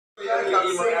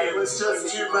It was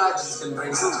just too much. It's been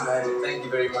very magic. Thank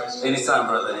you very much. Anytime,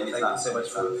 brother. Anytime. Thank you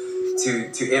so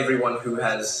much to everyone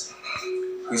who's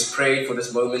prayed for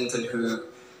this moment and who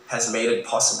has made it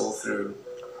possible through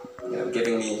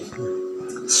giving me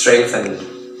strength and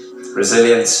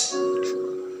resilience.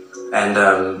 And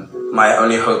my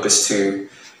only hope is to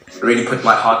really put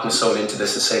my heart and soul into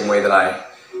this the same way that I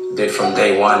did from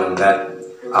day one, and that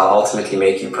I'll ultimately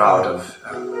make you proud of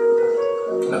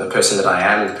the person that I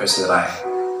am, the person that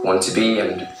I want to be,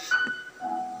 and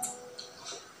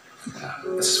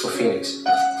this is for Phoenix.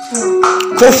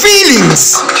 For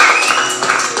feelings?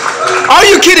 Are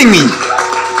you kidding me?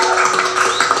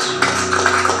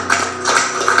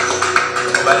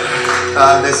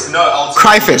 There's no ultimate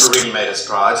Cryfest. really made us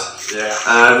proud.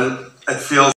 Yeah. It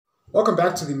feels. Welcome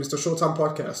back to the Mr. Showtime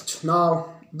podcast.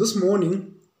 Now, this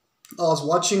morning, I was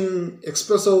watching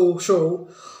Expresso show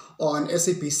on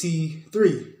SABC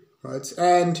 3, right?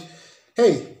 And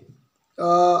hey,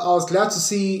 I was glad to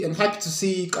see and happy to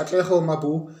see Katlego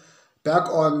Maboe back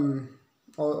on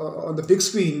the big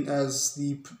screen as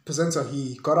the presenter.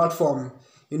 He got out from,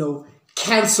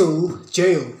 cancel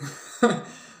jail.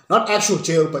 Not actual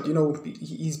jail, but,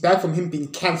 he's back from him being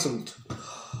cancelled.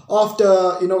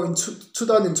 After, in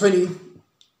 2020,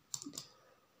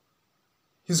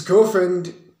 his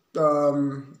girlfriend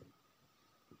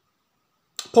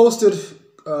posted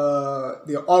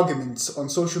their arguments on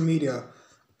social media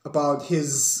about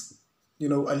his,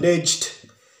 alleged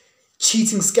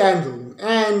cheating scandal.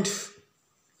 And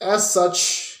as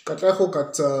such, Katlego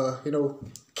got,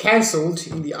 cancelled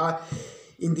in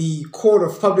the court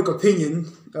of public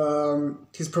opinion.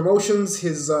 His promotions,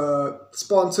 his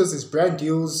sponsors, his brand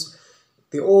deals,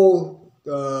 they all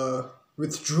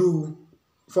withdrew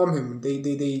from him.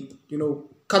 They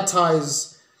cut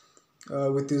ties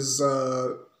with his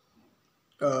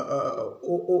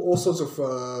all sorts of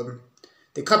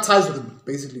they cut ties with him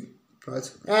basically,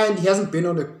 right? And he hasn't been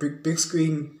on the big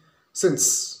screen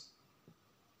since.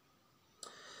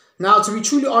 Now, to be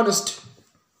truly honest,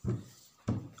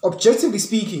 objectively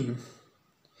speaking,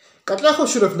 Katlego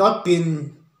should have not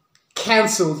been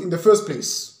cancelled in the first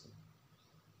place.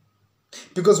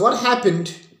 Because what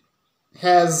happened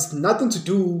has nothing to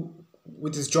do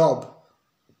with his job.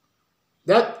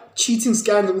 That cheating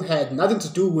scandal had nothing to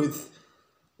do with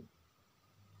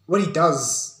what he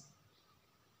does.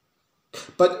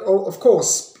 But of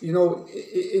course,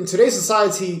 in today's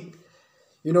society,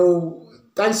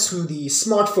 thanks to the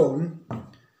smartphone,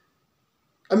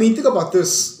 I mean, think about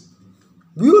this.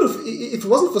 We would have, if it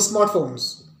wasn't for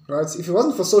smartphones, right? If it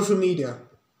wasn't for social media,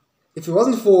 if it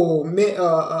wasn't for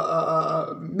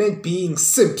men being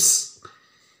simps,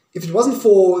 if it wasn't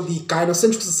for the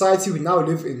gynocentric society we now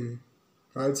live in,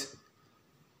 right?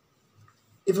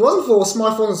 If it wasn't for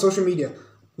smartphones and social media,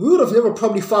 we would have never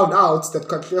probably found out that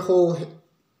Katlego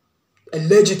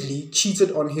allegedly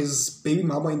cheated on his baby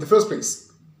mama in the first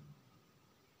place.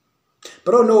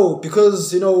 But oh no,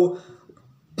 because,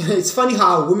 it's funny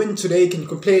how women today can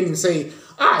complain and say,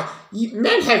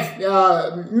 men have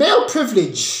male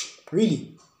privilege.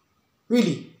 Really?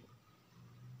 Really?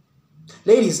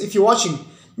 Ladies, if you're watching,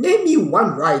 name me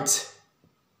one right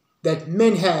that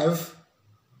men have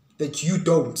that you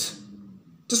don't.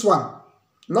 Just one.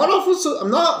 I'm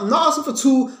not asking for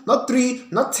 2, not 3,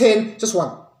 not 10, just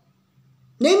one.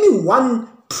 Name me one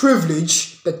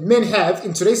privilege that men have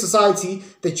in today's society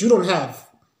that you don't have.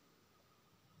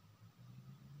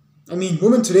 I mean,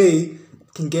 women today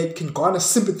can garner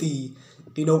sympathy,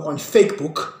 on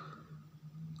Facebook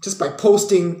just by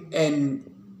posting an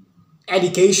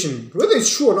allegation, whether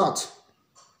it's true or not.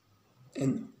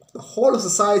 And the whole of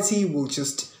society will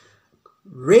just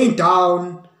rain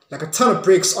down like a ton of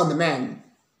bricks on the man.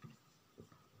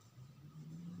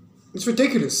 It's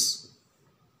ridiculous.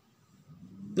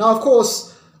 Now, of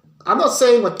course, I'm not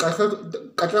saying what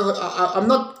I'm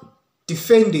not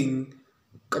defending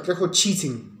Katlego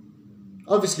cheating.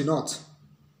 Obviously not.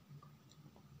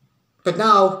 But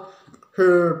now,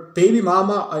 her baby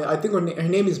mama, I think her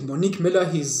name is Monique Miller.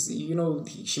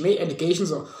 She made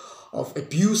allegations of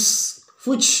abuse,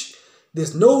 which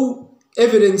there's no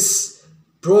evidence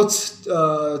brought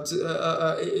on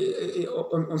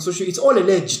social. It's all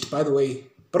alleged, by the way.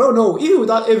 But oh no, even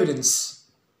without evidence,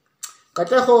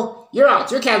 Katlego, you're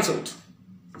out. You're cancelled.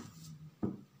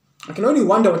 I can only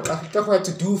wonder what Katlego had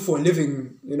to do for a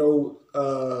living,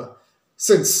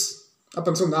 since up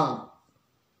until now.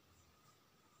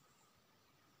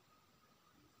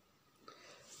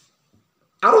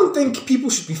 I don't think people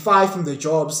should be fired from their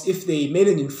jobs if they made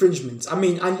an infringement. I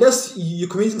mean, unless you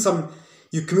committed some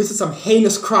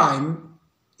heinous crime,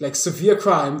 like severe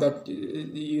crime that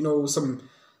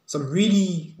some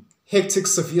really hectic,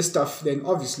 severe stuff, then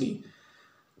obviously.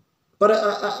 But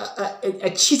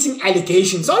a cheating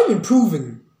allegation, it's not even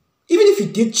proven. Even if he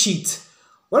did cheat,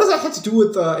 what does that have to do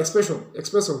with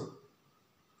Expresso?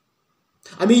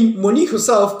 I mean, Monique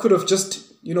herself could have just,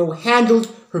 handled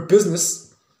her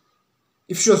business.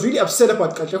 If she was really upset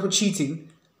about Katlego cheating,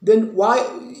 then why,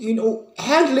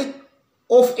 handle it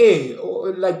off air,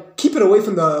 or like keep it away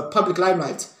from the public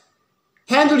limelight.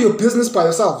 Handle your business by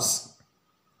yourselves.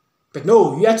 But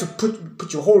no, you had to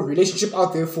put your whole relationship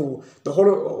out there for the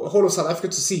whole of South Africa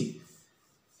to see.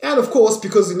 And of course,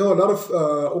 because a lot of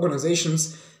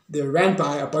organizations, they're ran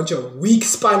by a bunch of weak,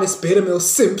 spineless, beta male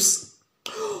simps.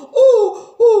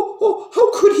 Oh,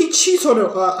 how could he cheat on her?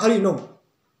 How do you know?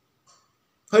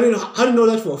 How do you know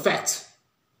that for a fact?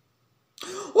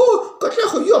 Oh,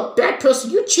 Katlego, you're a bad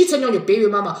person. You cheated on your baby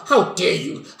mama. How dare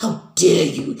you? How dare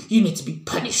you? You need to be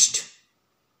punished.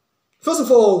 First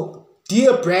of all,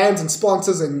 dear brands and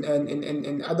sponsors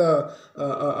and other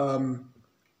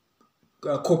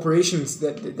corporations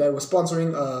that were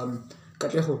sponsoring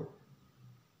Katlego,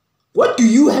 what do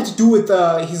you have to do with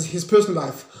his personal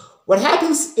life? What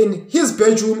happens in his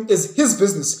bedroom is his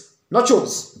business, not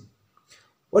yours.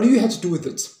 What do you have to do with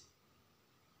it?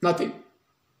 Nothing.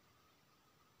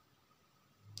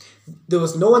 There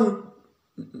was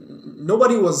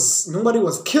nobody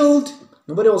was killed,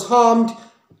 nobody was harmed,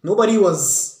 nobody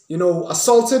was,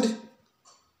 assaulted.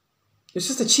 It's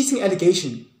just a cheating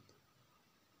allegation.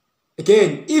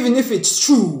 Again, even if it's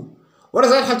true, what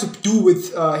does that have to do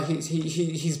with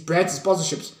his brands and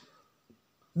sponsorships?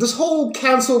 This whole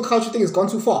cancel culture thing has gone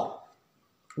too far.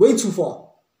 Way too far.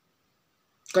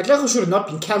 Katlego should have not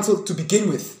been cancelled to begin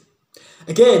with.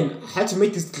 Again, I had to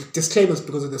make these disclaimers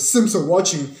because of the Sims are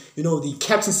watching, the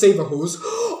Captain Saver hose.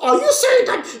 Are you saying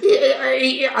that,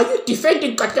 are you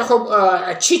defending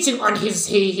Katlego cheating on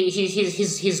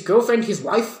his girlfriend, his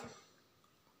wife?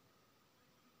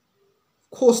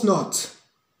 Of course not.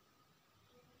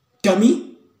 Dummy.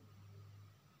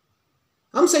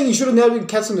 I'm saying you should have never been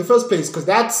cancelled in the first place because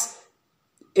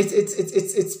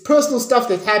it's personal stuff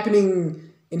that's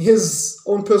happening in his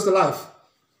own personal life.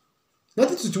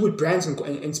 Nothing to do with brands and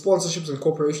sponsorships and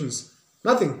corporations.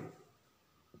 Nothing.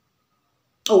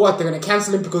 Oh, what? They're going to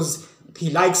cancel him because he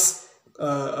likes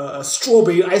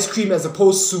strawberry ice cream as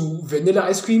opposed to vanilla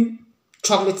ice cream?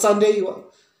 Chocolate sundae?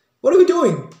 What are we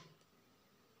doing?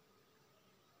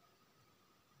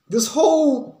 This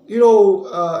whole,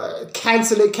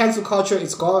 cancel culture,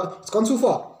 it's gone too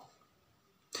far.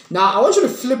 Now, I want you to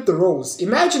flip the roles.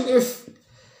 Imagine if,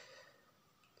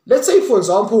 let's say for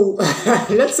example,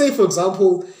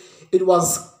 it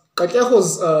was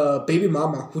Katlego's baby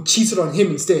mama who cheated on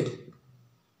him instead.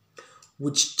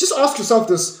 Just ask yourself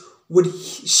this: would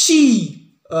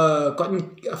she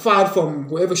gotten fired from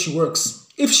wherever she works,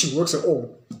 if she works at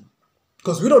all?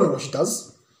 Because we don't know what she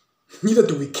does. Neither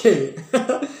do we care,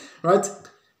 right?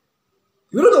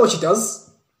 We don't know what she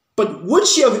does, but would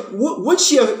she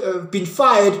have been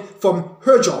fired from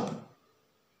her job?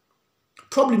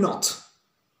 Probably not.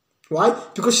 Why?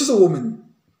 Because she's a woman.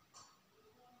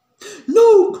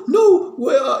 No.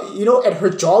 Well, at her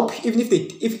job, even if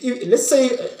let's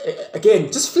say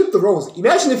again, just flip the roles.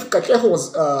 Imagine if Katlego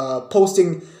was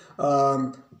posting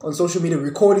on social media,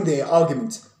 recording their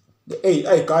argument.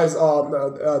 Hey guys,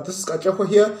 this is Katlego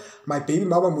here. My baby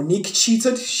mama Monique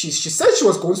cheated. She said she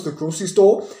was going to the grocery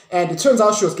store, and it turns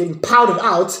out she was getting powdered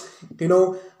out, at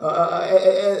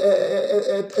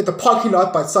the parking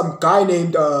lot by some guy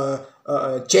named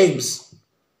James.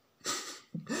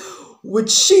 Would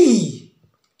she,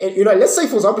 and let's say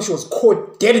for example she was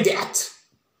caught dead in the act,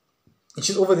 and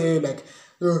she's over there like,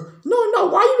 no,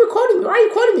 why are you recording me? Why are you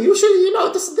recording me? You should,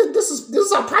 this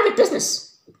is our private business.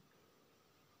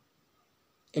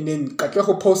 And then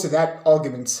Katlego posted that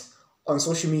argument on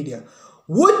social media.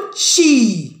 Would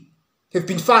she have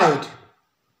been fired?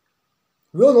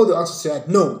 We all know the answer to that.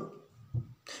 No.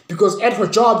 Because at her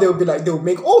job, they would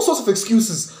make all sorts of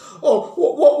excuses. We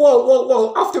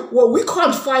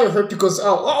can't fire her because,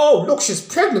 look, she's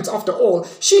pregnant after all.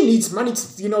 She needs money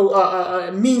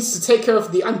to, means to take care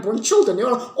of the unborn children.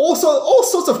 All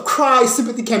sorts of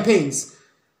sympathy campaigns.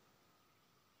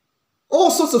 All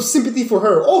sorts of sympathy for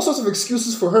her. All sorts of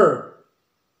excuses for her.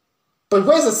 But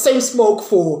where's the same smoke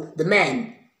for the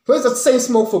man? Where's the same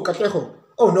smoke for Katlego?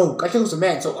 Oh no, Katlego's a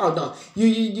man, so no.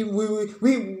 We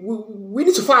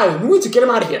need to fire him. We need to get him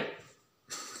out of here.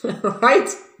 Right?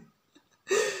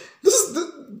 This is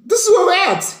where we're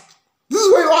at. This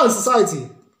is where we are in society.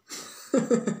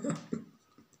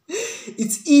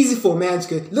 It's easy for a man to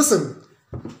get. Listen,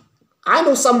 I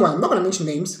know someone. I'm not gonna mention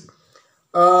names.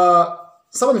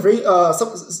 Someone very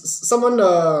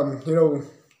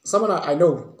someone I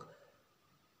know,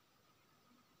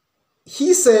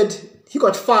 he said he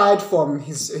got fired from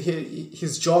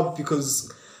his job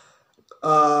because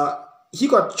he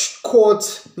got caught,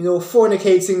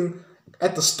 fornicating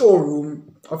at the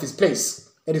storeroom of his place,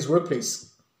 at his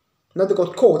workplace. Now they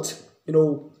got caught,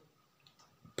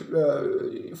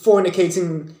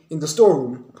 fornicating in the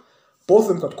storeroom. Both of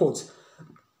them got caught.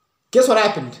 Guess what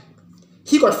happened?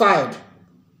 He got fired.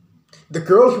 The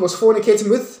girl he was fornicating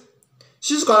with,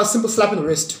 she just got a simple slap in the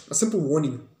wrist, a simple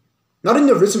warning. Not in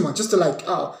the written one, just to like,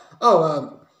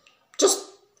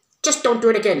 just don't do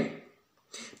it again.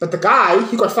 But the guy,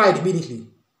 he got fired immediately.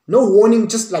 No warning,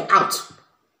 just like out.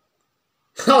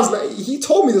 I was like, he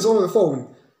told me this over the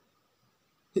phone.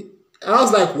 And I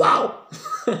was like, wow.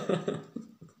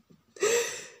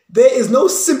 There is no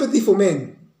sympathy for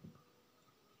men.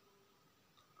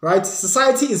 Right?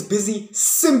 Society is busy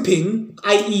simping,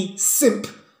 i.e. simp.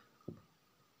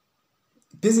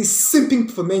 Busy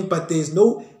simping for men, but there is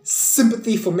no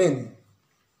sympathy for men.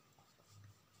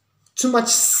 Too much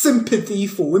sympathy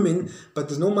for women, but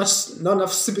there's not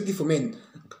enough sympathy for men.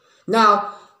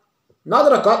 Now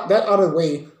that I got that out of the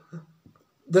way,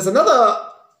 there's another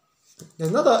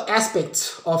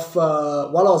aspect of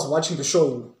while I was watching the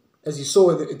show, as you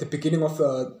saw at the beginning of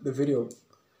the video,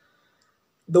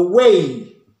 the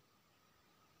way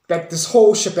that this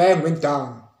whole shebang went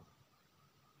down.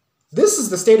 This is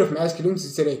the state of masculinity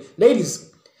today.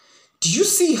 Ladies, did you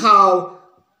see how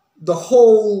the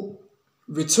whole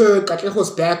return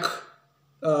Katlego's back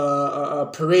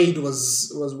parade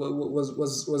was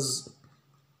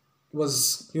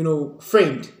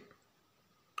framed?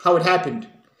 How it happened?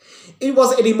 It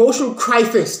was an emotional cry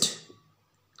fest.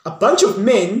 A bunch of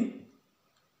men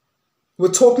were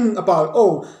talking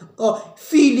about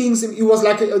feelings. It was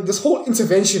like this whole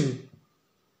intervention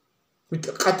with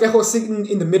Katlego sitting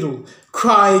in the middle,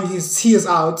 crying his tears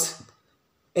out,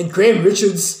 and Graham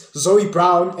Richards, Zoe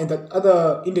Brown, and that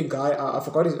other Indian guy. I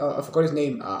forgot his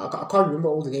name. I can't remember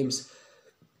all the names.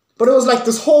 But it was like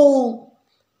this whole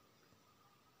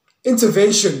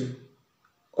intervention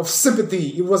of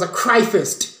sympathy. It was a cry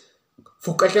fest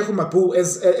for Katlego Maboe,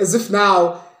 as if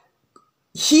now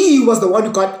he was the one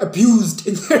who got abused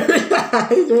in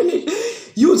really.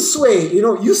 You would swear,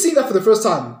 you see that for the first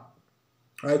time,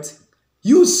 right?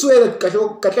 You would swear that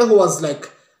Katlego was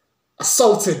like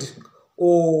assaulted,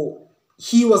 or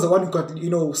he was the one who got,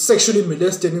 sexually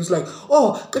molested. And he was like,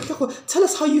 oh, Katlego, tell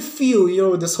us how you feel,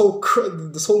 this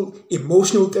whole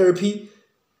emotional therapy,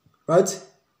 right?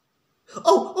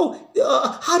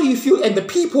 How do you feel? And the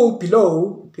people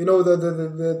below,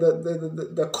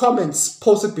 the comments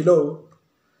posted below,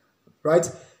 right?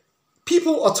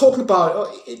 People are talking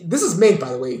about, this is men, by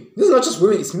the way. This is not just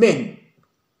women, it's men.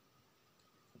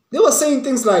 They were saying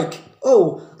things like,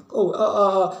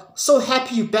 so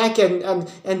happy you're back, and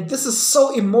this is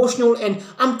so emotional, and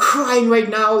I'm crying right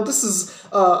now. This is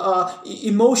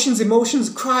emotions,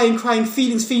 crying,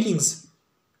 feelings.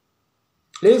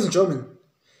 Ladies and gentlemen,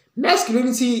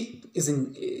 masculinity it's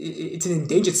an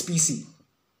endangered species,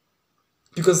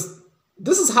 because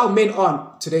this is how men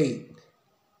are today.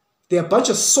 They're a bunch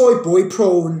of soy boy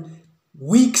prone,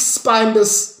 weak,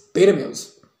 spineless beta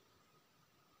males.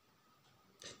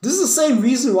 This is the same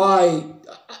reason why,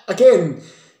 again,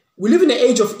 we live in an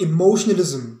age of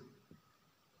emotionalism.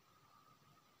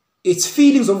 It's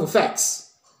feelings over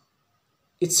facts.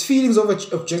 It's feelings over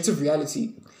objective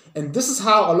reality. And this is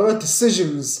how a lot of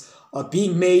decisions are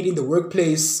being made in the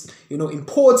workplace,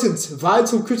 important,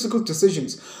 vital, critical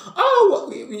decisions.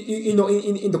 In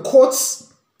the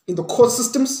courts, in the court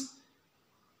systems,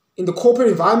 in the corporate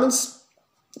environments,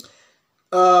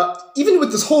 even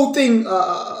with this whole thing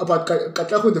about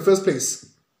Katlego in the first place,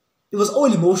 it was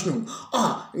all emotional.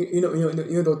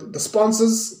 The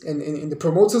sponsors and the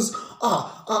promoters.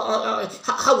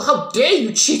 How dare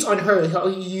you cheat on her?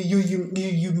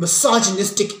 You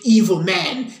misogynistic evil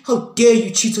man! How dare you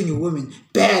cheat on your woman?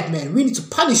 Bad man. We need to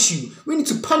punish you. We need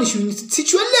to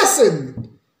teach you a lesson.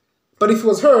 But if it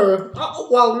was her,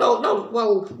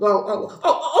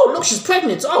 look, she's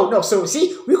pregnant. Oh no, so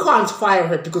see, we can't fire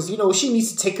her because she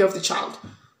needs to take care of the child.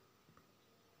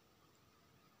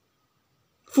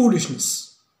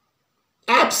 Foolishness.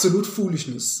 Absolute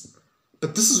foolishness.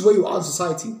 But this is where you are in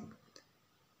society.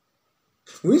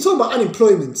 When you talk about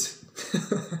unemployment,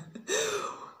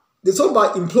 they're talking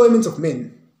about employment of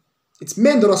men. It's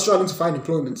men that are struggling to find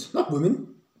employment, not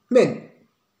women. Men.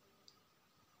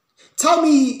 Tell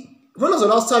me, when was the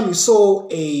last time you saw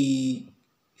a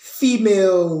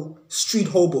female street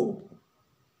hobo?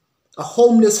 A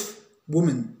homeless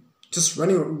woman just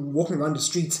walking around the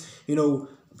streets,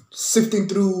 sifting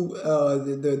through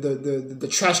the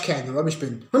trash can, the rubbish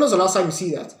bin. When was the last time you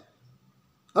see that?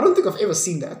 I don't think I've ever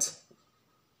seen that.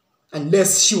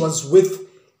 Unless she was with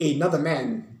another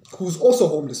man who's also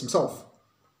homeless himself.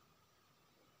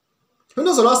 When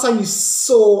was the last time you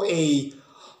saw a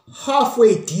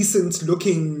halfway decent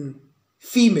looking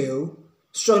female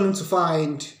struggling to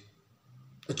find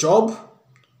a job,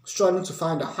 struggling to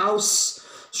find a house,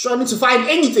 struggling to find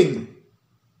anything?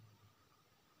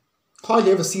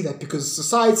 Hardly ever see that, because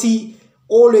society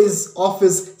always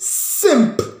offers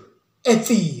sympathy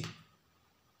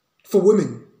for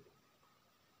women.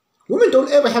 Women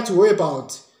don't ever have to worry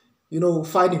about,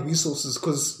 finding resources,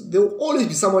 because there will always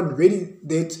be someone ready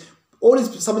there, always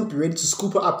be someone ready to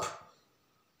scoop her up.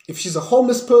 If she's a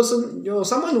homeless person,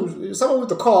 someone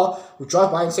with a car will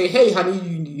drive by and say, "Hey, honey,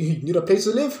 you need a place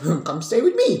to live? Come stay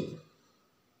with me."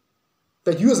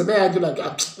 But you as a man, you're like,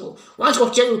 why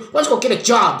don't you go get a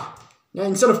job?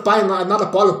 Instead of buying another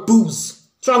bottle of booze.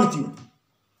 What's wrong with you?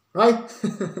 Right?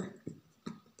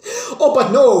 Oh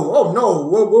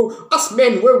no, us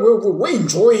men, we're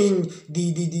enjoying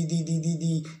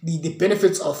the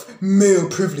benefits of male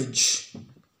privilege.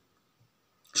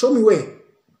 Show me where.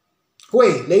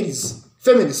 Where, ladies,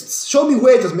 feminists, show me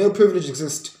where does male privilege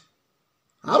exist.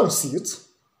 I don't see it.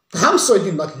 I'm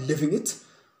certainly not living it.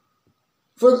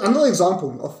 For another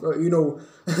example of,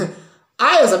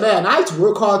 I as a man, I had to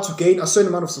work hard to gain a certain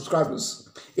amount of subscribers.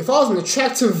 If I was an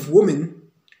attractive woman,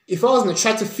 if I was an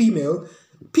attractive female,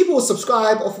 people will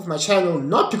subscribe off of my channel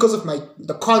not because of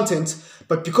the content,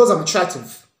 but because I'm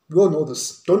attractive. We all know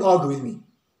this. Don't argue with me.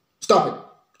 Stop it.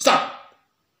 Stop.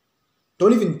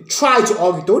 Don't even try to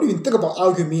argue. Don't even think about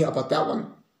arguing me about that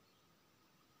one.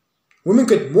 Women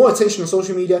get more attention on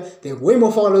social media. They have way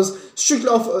more followers strictly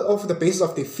off the basis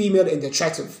of they're female and they're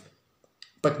attractive.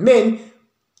 But men,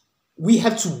 we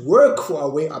have to work for our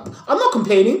way up. I'm not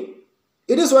complaining.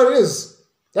 It is what it is.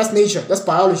 That's nature. That's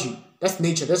biology. That's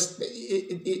nature. That's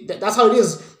how it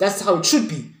is. That's how it should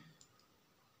be.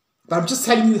 But I'm just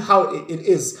telling you how it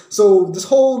is. So this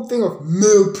whole thing of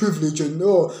male privilege and we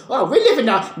live in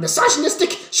a misogynistic,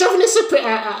 chauvinistic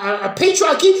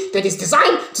patriarchy that is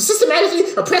designed to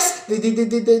systematically oppress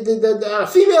the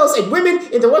females and women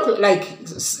in the workplace. Like,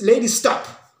 ladies, stop.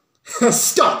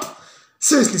 Stop.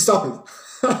 Seriously, stop it.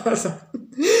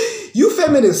 You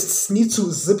feminists need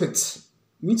to zip it.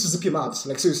 You need to zip your mouths.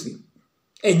 Like, seriously.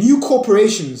 And you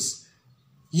corporations,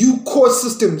 you court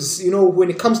systems, when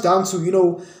it comes down to,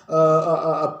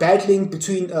 battling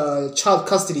between child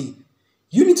custody,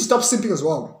 you need to stop simping as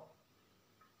well.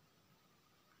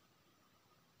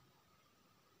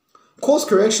 Course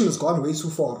correction has gone way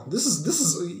too far. This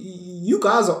is you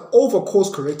guys are over course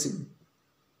correcting.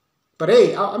 But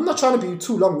hey, I'm not trying to be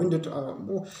too long-winded.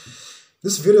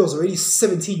 This video is already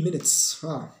 17 minutes.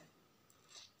 Wow.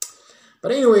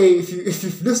 But anyway, if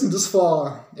you've listened this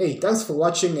far, hey, thanks for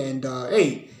watching, and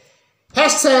hey,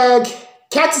 hashtag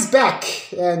Cat is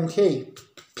back, and hey,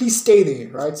 please stay there,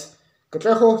 right?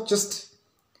 Katlego, just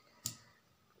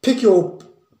pick your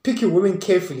women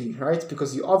carefully, right?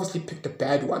 Because you obviously picked a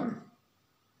bad one.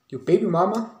 Your baby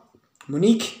mama,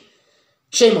 Monique,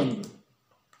 shame on you.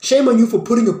 Shame on you for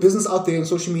putting your business out there on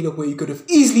social media where you could have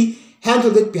easily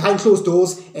handled it behind closed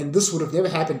doors and this would have never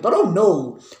happened. But oh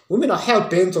no, women are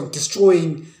hell-bent on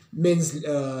destroying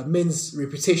men's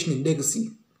reputation and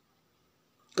legacy.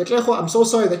 Katlego, I'm so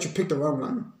sorry that you picked the wrong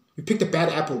one. You picked a bad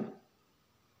apple.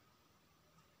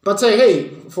 But hey,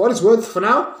 for what it's worth, for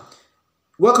now,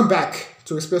 welcome back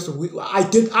to Expresso.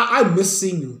 I miss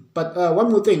seeing you. But one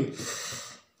more thing.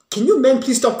 Can you men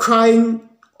please stop crying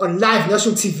on live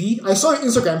national TV? I saw your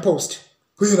Instagram post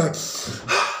where you're like,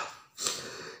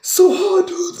 so hard,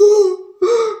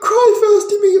 cry first,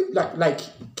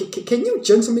 can you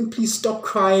gentlemen please stop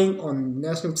crying on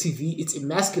national TV? It's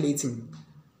emasculating.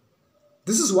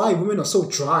 This is why women are so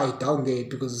dry down there,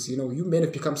 because you men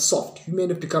have become soft. Women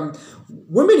have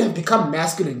become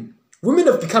masculine. Women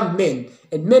have become men,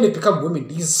 and men have become women.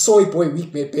 These soy boy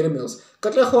weak beta males.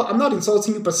 Katlego, I'm not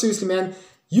insulting you, but seriously, man,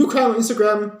 you cry on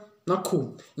Instagram, not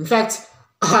cool. In fact,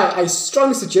 I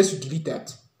strongly suggest you delete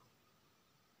that.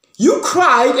 You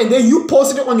cried and then you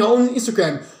posted it on your own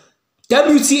Instagram.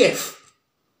 WTF.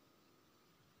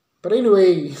 But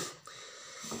anyway,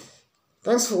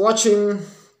 thanks for watching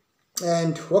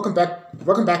and welcome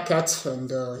back, Kat. And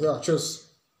yeah, cheers.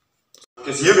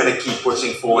 Because you're going to keep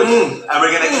pushing forward and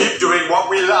we're going to keep doing what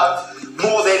we love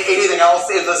more than anything else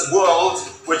in this world,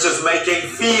 which is making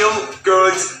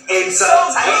feel-good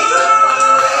entertainment.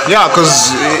 Yeah,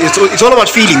 because it's all about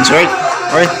feelings, right?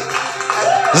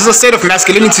 This is a state of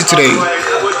masculinity today.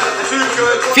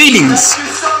 Feelings.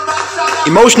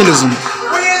 Emotionalism.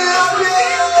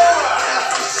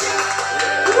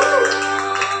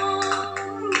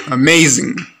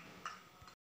 Amazing.